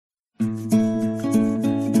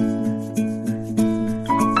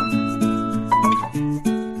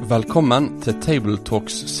Velkommen til Table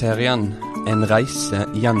Talks-serien En reise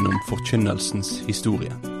gjennom forkynnelsens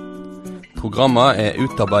historie. Programmet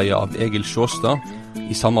utarbeidet av Egil Sjåstad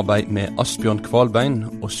i samarbeid med Asbjørn Kvalbein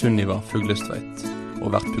og Sunniva Fuglestveit,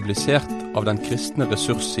 og vært publisert av den kristne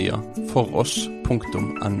ressurssida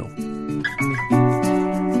foross.no.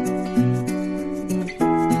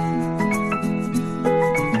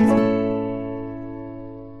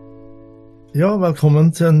 Ja,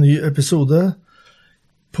 velkommen til en ny episode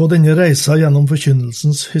på denne reisa gjennom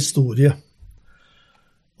forkynnelsens historie.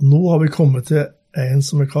 Nå har vi kommet til en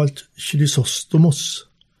som kalt Krysostomos.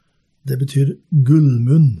 Det betyr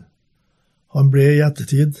gullmunn. Han ble i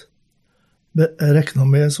ettertid regnet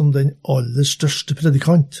med som den aller største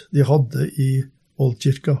predikant de hadde i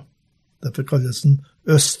oldkirka. Derfor kalles den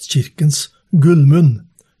østkirkens gullmunn.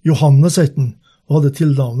 Johannes het han, og hadde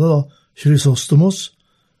tilnavnet da Krysostomos,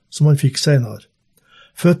 som han fikk senere.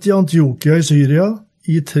 Født i Antiokia i Syria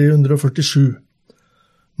i 347.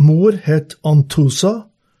 Mor het Antosa,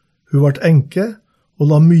 hun ble enke og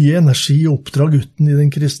la mye energi i å oppdra gutten i den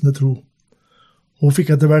kristne tro. Hun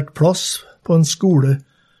fikk etter hvert plass på en skole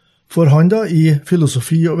for han da i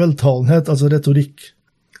filosofi og veltalenhet, altså retorikk.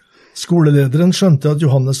 Skolelederen skjønte at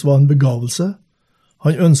Johannes var en begavelse.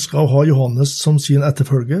 Han ønsket å ha Johannes som sin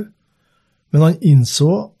etterfølger, men han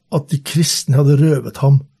innså at de kristne hadde røvet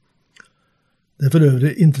ham. Det for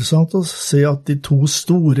øvrig interessant å se at de to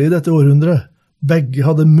store i dette århundret begge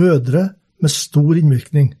hadde mødre med stor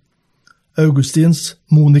innvirkning. Augustins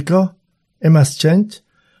Monica mest kjent,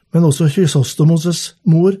 men også Krysostomos'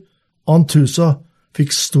 mor, Antusa,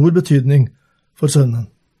 fikk stor betydning for sønnen.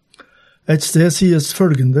 Et sted sies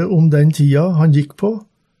følgende om den tida han gikk på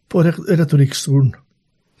retorikkskolen.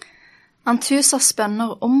 Antusas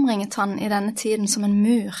bønner omringet han i denne tiden som en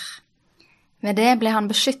mur. Ved det ble han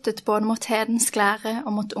beskyttet både mot hedensk lære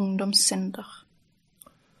og mot ungdomssynder.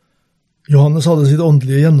 Johannes hadde sitt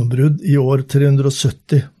åndelige gjennombrudd i år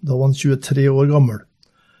 370, da var han 23 år gammel.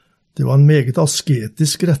 Det var en meget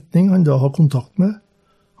asketisk retning han da har kontakt med.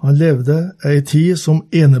 Han levde en tid som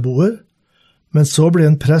eneboer, men så ble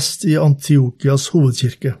han prest i Antiokias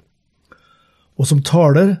hovedkirke. Og som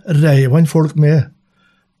taler reiv han folk med.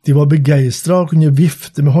 De var begeistret og kunne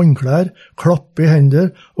vifte med håndklær, klappe i hender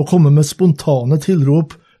og komme med spontane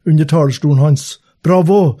tilrop under talerstolen hans.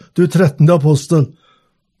 «Bravo, du 13. apostel!»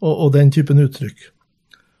 og den typen uttrykk.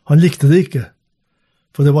 Han likte det ikke,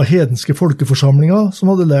 for det var hedenske folkeforsamlinger som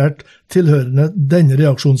hadde lært tilhørende denne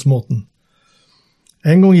reaksjonsmåten.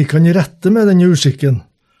 En gang gikk han i rette med denne uskikken,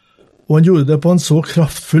 og han gjorde det på en så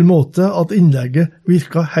kraftfull måte at innlegget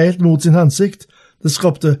virket helt mot sin hensikt. Det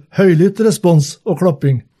skapte høylytt respons og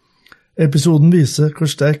klapping. Episoden viser hvor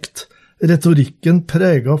sterkt retorikken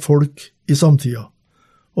preget folk i samtida.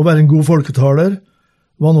 Å være en god folketaler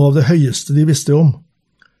var noe av det høyeste de visste om.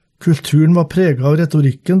 Kulturen var preget av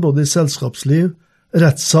retorikken både i selskapsliv,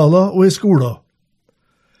 rettssaler og i skoler.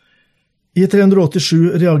 I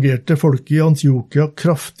 387 reagerte folket i Antiokia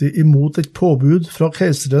kraftig imot et påbud fra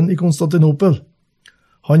keiseren i Konstantinopel.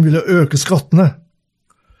 Han ville øke skattene.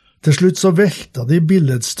 Til slutt så velta de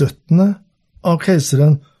billedstøttene av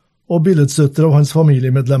keiseren og billedstøtter av hans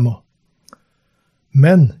familiemedlemmer.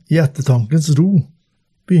 Men i ettertankens ro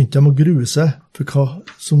begynte de å grue seg for hva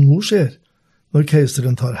som nå skjer når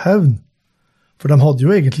keiseren tar hevn, for de hadde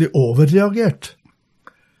jo egentlig overreagert.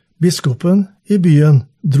 Biskopen i byen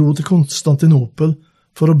dro til Konstantinopel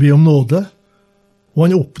for å be om nåde, og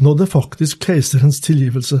han oppnådde faktisk keiserens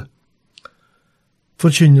tilgivelse.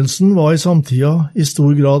 Forkynnelsen var i samtida i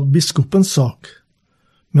stor grad biskopens sak,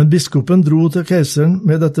 men biskopen dro til keiseren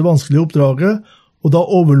med dette vanskelige oppdraget, og da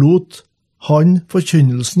overlot han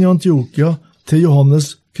forkynnelsen i Antiokia til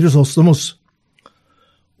Johannes Krysostomos.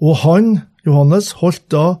 Og han, Johannes, holdt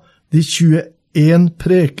da de 21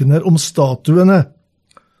 prekener om statuene,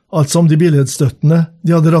 altså om de billedstøttene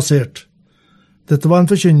de hadde rasert. Dette var en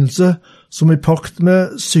forkynnelse som i pakt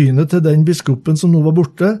med synet til den biskopen som nå var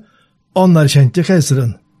borte, anerkjente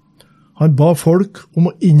keiseren. Han ba folk om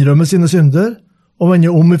å innrømme sine synder og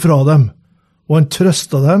vende om ifra dem, og han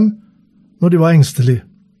trøstet dem når de var engstelige.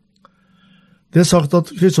 Det sagt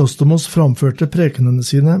at Krysostomos framførte prekenene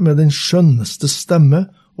sine med den skjønneste stemme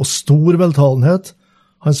og stor veltalenhet.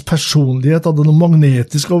 Hans personlighet hadde noe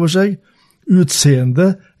magnetisk over seg.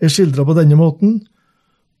 Utseende skildret på denne måten.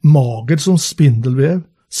 Mager som spindelvev,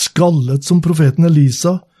 skallet som profeten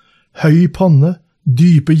Elisa, høy panne,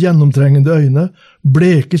 dype gjennomtrengende øyne,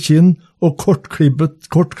 bleke kinn og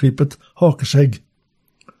kortklippet hakeskjegg.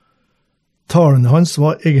 Talene hans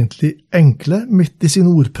var egentlig enkle midt i sin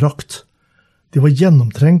ordprakt. De var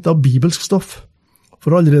gjennomtrengt av bibelsk stoff,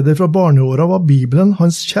 for allerede fra barneåra var Bibelen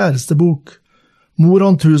hans kjæreste bok. Mor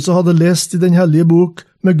Antusa hadde lest i den hellige bok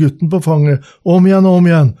med gutten på fanget, om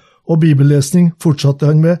igjen, og bibellesning fortsatte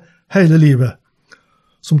han med hele livet.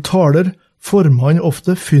 Som taler former han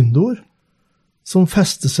ofte fyndord, som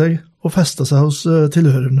festet seg hos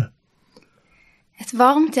tilhørende. Et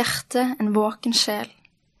varmt hjerte, en våken sjel.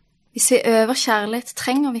 Hvis vi øver kjærlighet,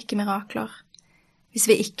 trenger vi ikke mirakler. Hvis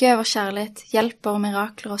vi ikke øver kjærlighet, hjelper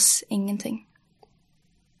mirakler oss ingenting.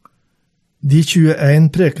 De 21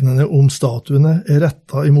 prekenene om statuene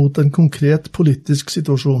rettet imot en konkret politisk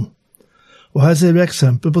situasjon. Og her ser vi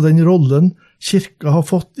eksempel på den rollen kirka har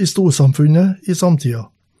fått i storsamfunnet i samtida.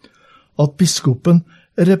 At biskopen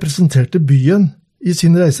representerte byen i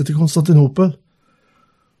sin reise til Konstantinopel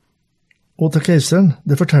og til keiseren,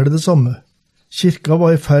 det forteller det samme. Kirka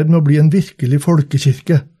var i ferd med å bli en virkelig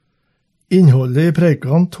folkekirke. Innholdet i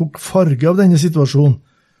prekene tok farge av denne situasjonen.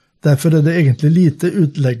 Derfor det egentlig lite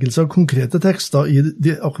utleggelse av konkrete tekster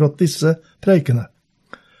i akkurat disse prekene.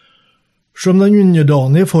 Som den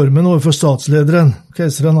underdanige formen overfor statslederen,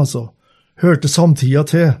 keiseren altså, hørte samtida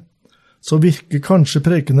til, så virker kanskje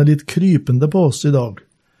prekene litt krypende på oss i dag.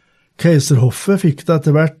 Keiserhoffet fikk det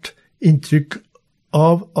etter hvert inntrykk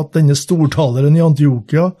av at denne stortaleren i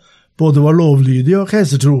Antiokia både var lovlydig og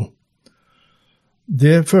keisertro.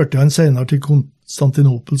 Det førte han senere til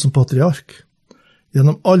Konstantinopel som patriark.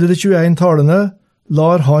 Gjennom alle de 21 talene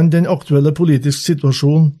lar han den aktuelle politiske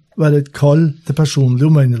situasjonen være et kall til personlig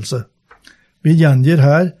omvendelse. Vi gjengir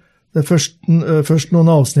her det først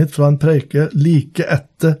noen avsnitt fra en preike like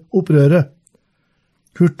etter opprøret.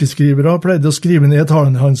 Hurtigskrivere pleide å skrive ned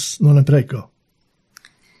talene hans når han preika.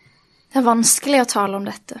 Det vanskelig å tale om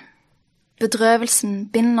dette. Bedrøvelsen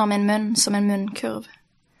binder min munn som en munnkurv.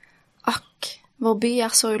 Akk, vår by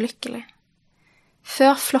så ulykkelig.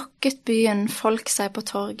 Før flokket byen folk seg på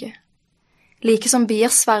torget, like som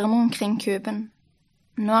bier svermer omkring kuben.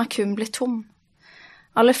 Nå kuben blitt tom.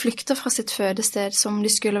 Alle flykter fra sitt fødested som om de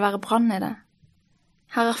skulle være brann i det.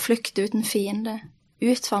 Her flukt uten fiende,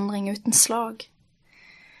 utvandring uten slag.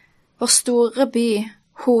 Vår store by,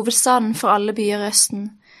 hovedstaden for alle byer i Østen,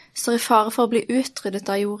 står i fare for å bli utryddet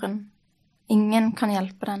av jorden. Ingen kan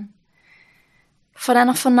hjelpe den. For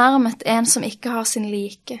den har fornærmet en som ikke har sin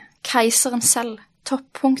like, keiseren selv,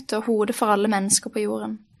 toppunktet og hodet for alle mennesker på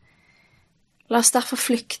jorden. La oss derfor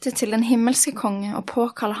flykte til den himmelske konge og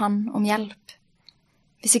påkalle han om hjelp.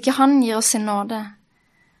 Hvis ikke han gir oss sin nåde,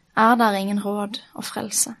 der ingen råd og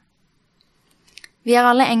frelse. Vi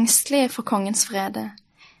alle engstelige for kongens frede.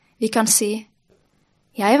 Vi kan si,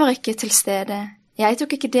 jeg var ikke til stede, jeg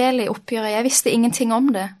tok ikke del i oppgjøret, jeg visste ingenting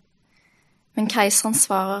om det. Men keiseren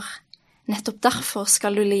svarer, nettopp derfor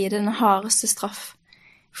skal du lide den hardeste straff,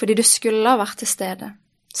 fordi du skulle ha vært til stede,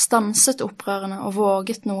 stanset opprørene og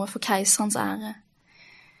våget noe for keiserens ære.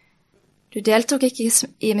 Du deltok ikke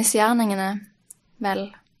i misgjerningene, vel,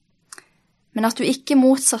 men at du ikke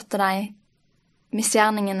motsatte deg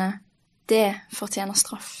misgjerningene, det fortjener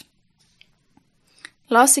straff.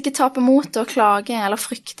 La oss ikke tape motet og klage eller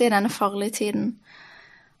frykte i denne farlige tiden.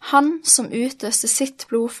 Han som utøste sitt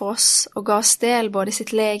blod for oss og ga oss del både i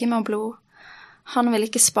sitt legeme og blod, han vil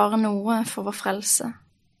ikke spare noe for vår frelse.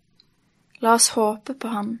 La oss håpe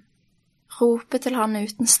på han, rope til han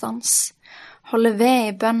uten stans, holde ved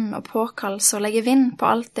i bønn og påkallelse og legge vind på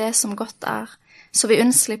alt det som godt så vi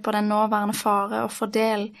unnslipper den nåværende fare og får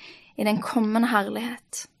del i den kommende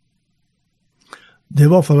herlighet. Det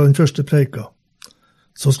var for den første preika.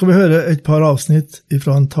 Så skal vi høre et par avsnitt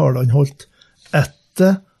fra en tale han holdt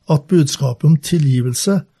etter at budskapet om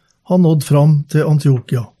tilgivelse har nådd fram til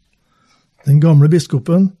Antiokia. Den gamle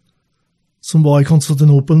biskopen, som var i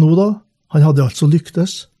Konstantinopel nå da, han hadde altså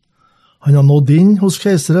lyktes. Han har nådd inn hos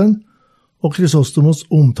keiseren, og Krysostomos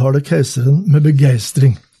omtaler keiseren med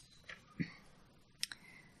begeistring.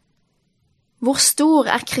 Hvor stor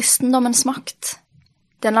kristendommens makt?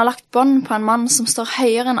 Den har lagt bånd på en mann som står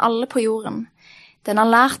høyere enn alle på jorden. Den har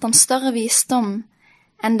lært han større visdom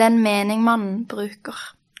enn den mening mannen bruker.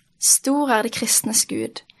 Stor det kristnes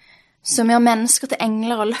Gud, som gjør mennesker til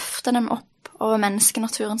engler og løfter dem opp over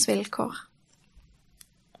menneskenaturens vilkår.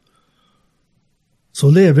 Så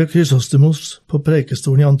lever Krysostomos på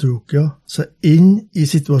prekestolen i Antiokia seg inn i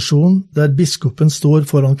situasjonen der biskopen står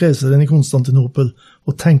foran keiseren i Konstantinopel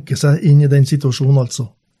og tenker seg inn i den situasjonen altså.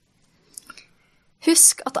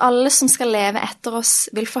 Husk at alle som skal leve etter oss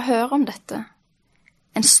vil få høre om dette.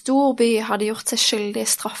 En stor by hadde gjort seg skyldig i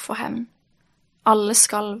straff og hevn. Alle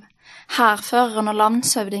skalv, hærføreren og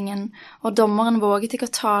landshøvdingen og dommeren våget ikke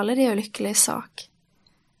å tale de ulykkelige sak.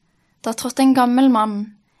 Da trådte en gammel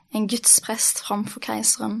mann, en gudsprest framfor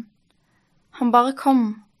keiseren. Han bare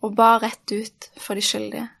kom og bar rett ut for de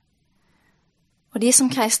skyldige. Og de som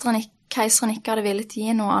keiseren keiseren ikke hadde villet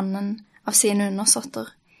gi noe annen av sine undersåtter.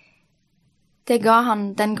 Det ga han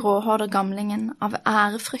den gråhårde gamlingen av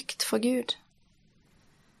ærefrykt for Gud.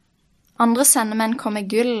 Andre sendemenn kom med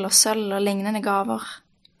gull og sølv og lignende gaver.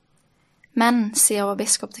 Men, sier vår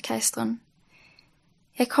biskop til keiseren,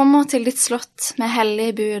 jeg kommer til ditt slott med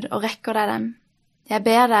hellige bud og rekker deg dem. Jeg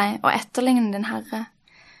ber deg å etterligne din Herre,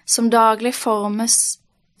 som daglig fornærmes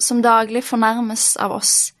av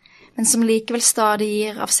oss, men som likevel stadig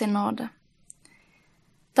gir av sin nåde.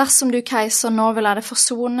 Dersom du, keiser, nå vil la det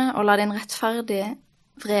forsone og la din rettferdige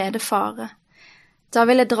vrede fare, da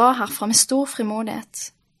vil jeg dra herfra med stor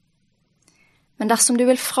frimodighet. Men dersom du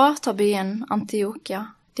vil frata byen Antiokia,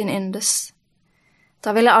 din yndes,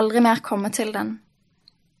 da vil jeg aldri mer komme til den,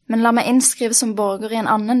 men la meg innskrive som borger i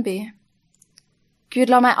en annen by. Gud,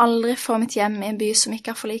 la meg aldri få mitt hjem i en by som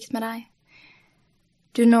ikke er forlikt med deg,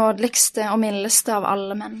 du nådeligste og mildeste av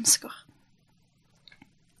alle mennesker.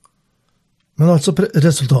 Men altså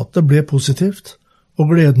resultatet ble positivt,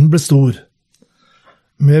 og gleden ble stor.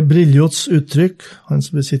 Med Briljots uttrykk, han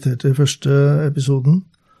som ble sitert i første episoden,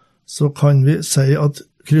 så kan vi si at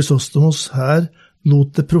Krysostomos her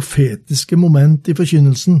lot det profetiske moment i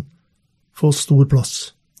forkynnelsen få stor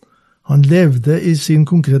plass. Han levde i sin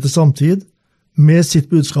konkrete samtid med sitt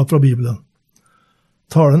budskap fra Bibelen.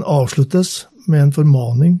 Talen avsluttes med en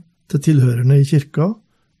formaning til tilhørerne i kirka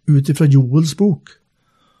ut ifra Joels bok.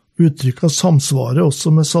 Uttrykket samsvarer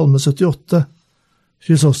også med Salme 78.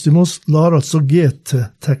 Krysostomos lar altså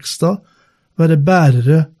GT-tekster være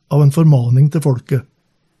bærere av en formaning til folket.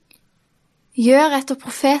 Gjør etter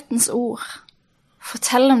profetens ord.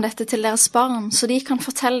 Fortell om dette til deres barn, så de kan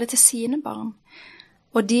fortelle det til sine barn,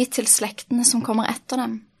 og de til slektene som kommer etter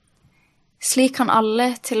dem. Slik kan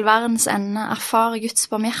alle til verdens ende erfare Guds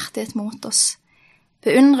barmhjertighet mot oss,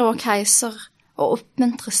 beundre vår keiser og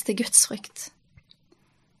oppmuntres til Guds frykt.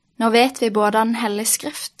 Nå vet vi både av den hellige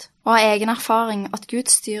skrift og av egen erfaring at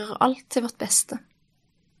Gud styrer alt til vårt beste.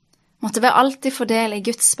 Måtte vi alltid fordele i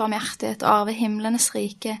Guds barmhjertighet og arve himlenes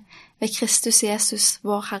rike ved Kristus Jesus,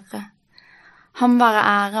 vår Herre. Ham være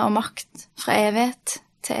ære og makt fra evighet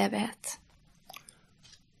til evighet.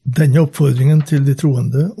 Denne oppfordringen til de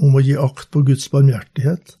troende om å gi akt på Guds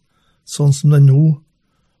barmhjertighet, sånn som den nå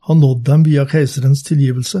har nådd dem via keiserens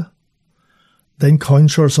tilgivelse, den kan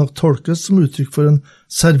selvsagt tolkes som uttrykk for en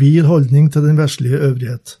servil holdning til den verslige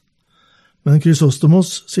øvrighet. Men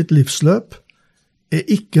Krysostomos sitt livsløp er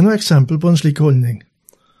ikke noe eksempel på en slik holdning.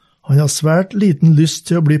 Han har svært liten lyst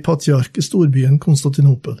til å bli patriark i storbyen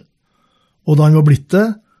Konstantinopel. Og da han var blitt det,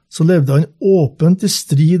 så levde han åpent i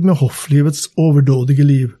strid med hofflivets overdådige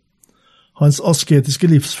liv. Hans asketiske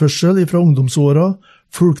livsførsel fra ungdomsåra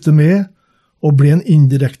fulgte med og ble en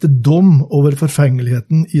indirekte dom over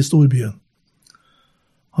forfengeligheten i storbyen.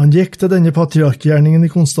 Han gikk til denne patriarkgjerningen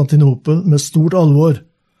i Konstantinopel med stort alvor,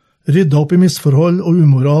 rydda opp i misforhold og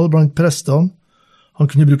umoral blant prestene. Han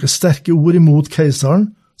kunne bruke sterke ord imot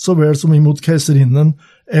keiseren, så vel som imot keiserinnen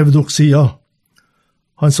Evdoksia.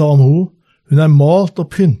 Han sa om hun er malt og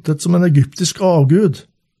pyntet som en egyptisk avgud.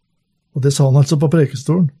 Og det sa han altså på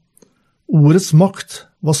Prekenhistorien. Ordets makt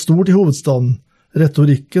var stort i hovedstaden,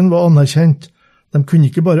 retorikken var anerkjent. De kunne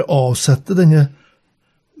ikke bare avsette denne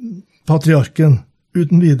patriarken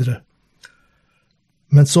uten videre.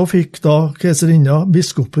 Men så fikk da keiserinna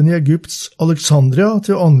biskopen i Egypts Alexandria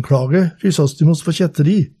til å anklage Krysostomos for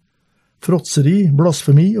kjetteri, fråtseri,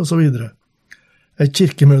 blasfemi og så videre. Et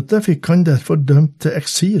kirkemøte fikk han derfor dømt til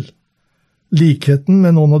eksil. Likheten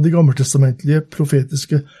med noen av de gammeltestamentlige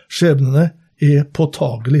profetiske skjebnene er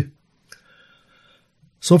påtagelig.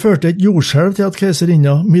 Så førte et jordskjelv til at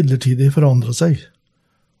keiserinna midlertidig forandret seg,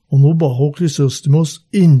 og nå ba hun Krysostomos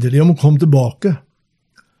inderlig om å komme tilbake.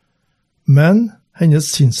 Men hennes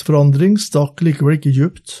sinnsforandring stakk likevel ikke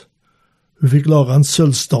djupt. Hun fikk laget en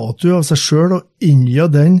sølvstatue av seg selv og inngia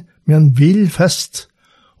den med en vill fest,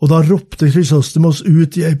 og da ropte Krysostomos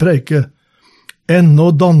ut i ei preike: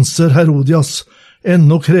 «Ennå danser Herodias,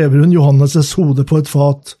 ennå krever hun Johannes' hode på et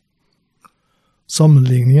fat.»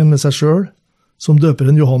 Sammenligningen med seg selv, som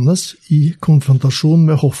døperen Johannes i konfrontasjon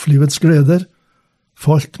med hofflivets gleder,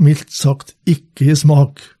 falt mildt sagt ikke i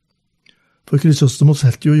smak. For Krysostomos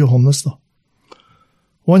helt jo Johannes da.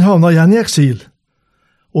 Og han havna igjen i eksil,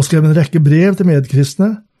 og skrev en rekke brev til medkristne.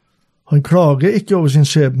 Han klager ikke over sin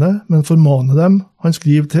skjebne, men formaner dem han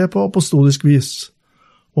skriver til på apostolisk vis,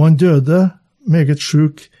 og han døde meget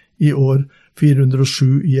syk i år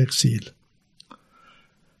 407 i eksil.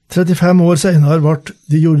 35 år senere ble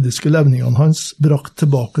de jordiske levningene hans brakt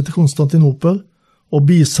tilbake til Konstantinopel og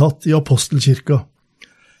bisatt i apostelkirka.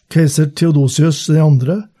 Keiser Theodosius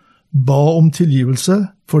II ba om tilgivelse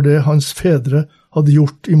for det hans fedre hadde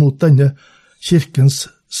gjort imot denne kirkens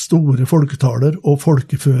store folketaler og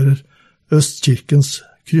folkefører, østkirkens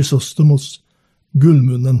Krysostomos,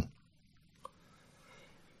 gullmunnen.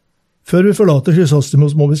 Før vi forlater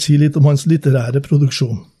Krysostomos må vi si litt om hans litterære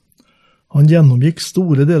produksjon. Han gjennomgikk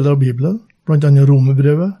store deler av Bibelen, blant annet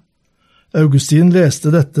Romerbrevet. Augustin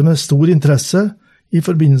leste dette med stor interesse i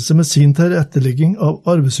forbindelse med sin tilrettelegging av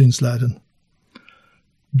arvesyndslæren.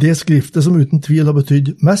 Det skriftet som uten tvil har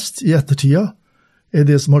betydd mest i ettertida,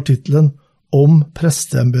 det som har titelen Om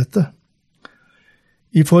presteembetet.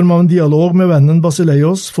 I form av en dialog med vennen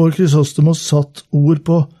Basileios får Krysostomos satt ord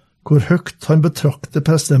på hvor høyt han betrakter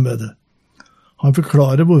presteembetet. Han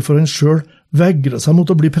forklarer hvorfor han selv vegrer seg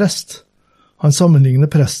mot å bli prest. Han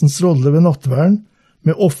sammenligner prestens rolle ved nattverden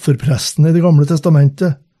med offerpresten i Det gamle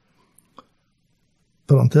testamentet.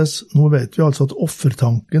 Parentes, nå vet vi altså at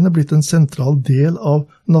offertanken blitt en sentral del av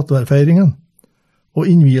nattverdfeiringen, og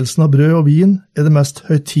innvielsen av brød og vin det mest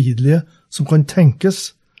høytidelige som kan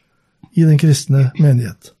tenkes i den kristne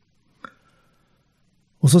menighet.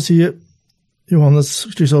 Og så sier Johannes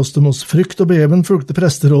Krysostomos, frykt og beven fulgte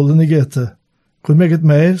presterollen i GT. Hvor meget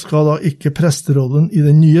mer skal da ikke presterollen i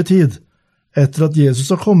den nye tid, etter at Jesus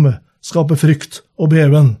har kommet, skape frykt og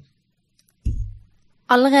beven?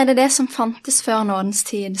 Allerede det som fantes før nådens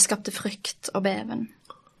tid skapte frykt og beven.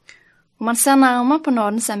 Om man ser nærmere på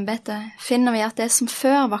nådens embete, finner vi at det som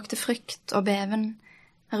før vakte frykt og beven,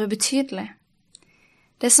 ubetydelig.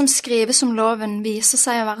 Det som skrives om loven viser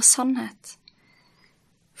seg å være sannhet.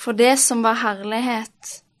 For det som var herlig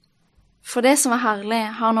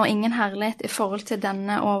har nå ingen herlighet i forhold til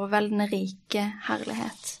denne overveldende rike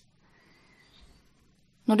herlighet.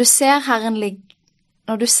 Når du ser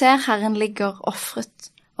Herren ligger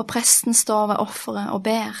offret, og presten står ved offeret og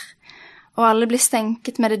ber, og alle blir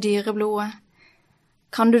stenket med det dyre blodet,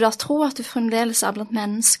 kan du da tro at du fremdeles blant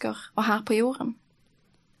mennesker og her på jorden?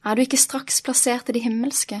 Du ikke straks plassert i de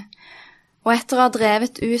himmelske, og etter å ha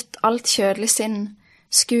drevet ut alt kjødelig sinn,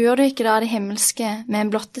 skuer du ikke da det himmelske med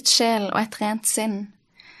en blottet sjel og et rent sinn?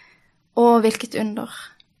 Å, hvilket under,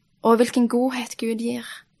 og hvilken godhet Gud gir.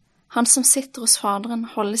 Han som sitter hos Faderen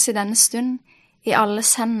holdes i denne stund i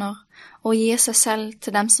alles hender og gir seg selv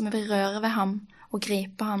til dem som vil røre ved ham og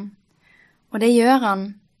gripe ham. Og det gjør han,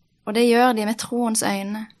 og det gjør de med troens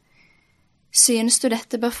øyne. Synes du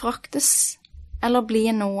dette bør fraktes, eller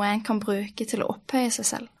bli noe en kan bruke til å opphøye seg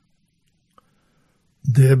selv?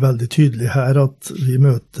 Det veldig tydelig her at vi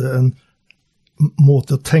møter en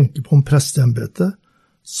måte å tenke på om presteembetet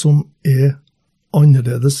som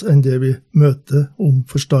annerledes enn det vi møter om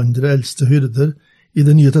forstandere, eldste hyrder i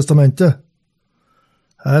Det nye testamentet.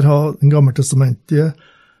 Her har den gammeltestamentlige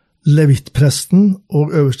levittpresten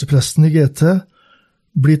og øverstepresten i GT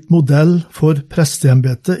blitt modell for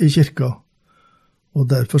presteembetet i kirka. Og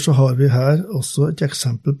derfor så har vi her også et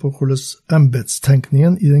eksempel på hvordan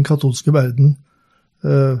embetstenkningen i den katolske verden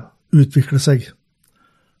utvikler seg.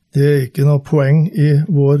 Det ikke noe poeng i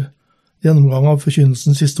vår gjennomgang av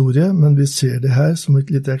forkynnelsens historie, men vi ser det her som et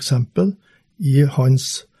lite eksempel i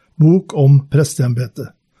hans bok om presteembetet.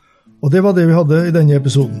 Og det var det vi hadde i denne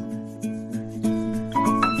episoden.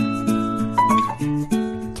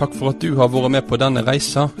 Takk for at du har vært med på denne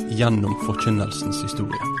reisa gjennom forkynnelsens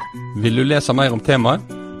historie. Vil du lese mer om temaet?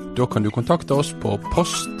 Da kan du kontakte oss på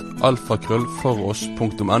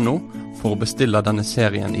post@foross.no for å bestille denne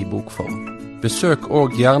serien i bokform. Besøk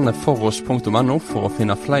også gjerne foross.no for å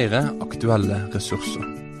finne flere aktuelle ressurser.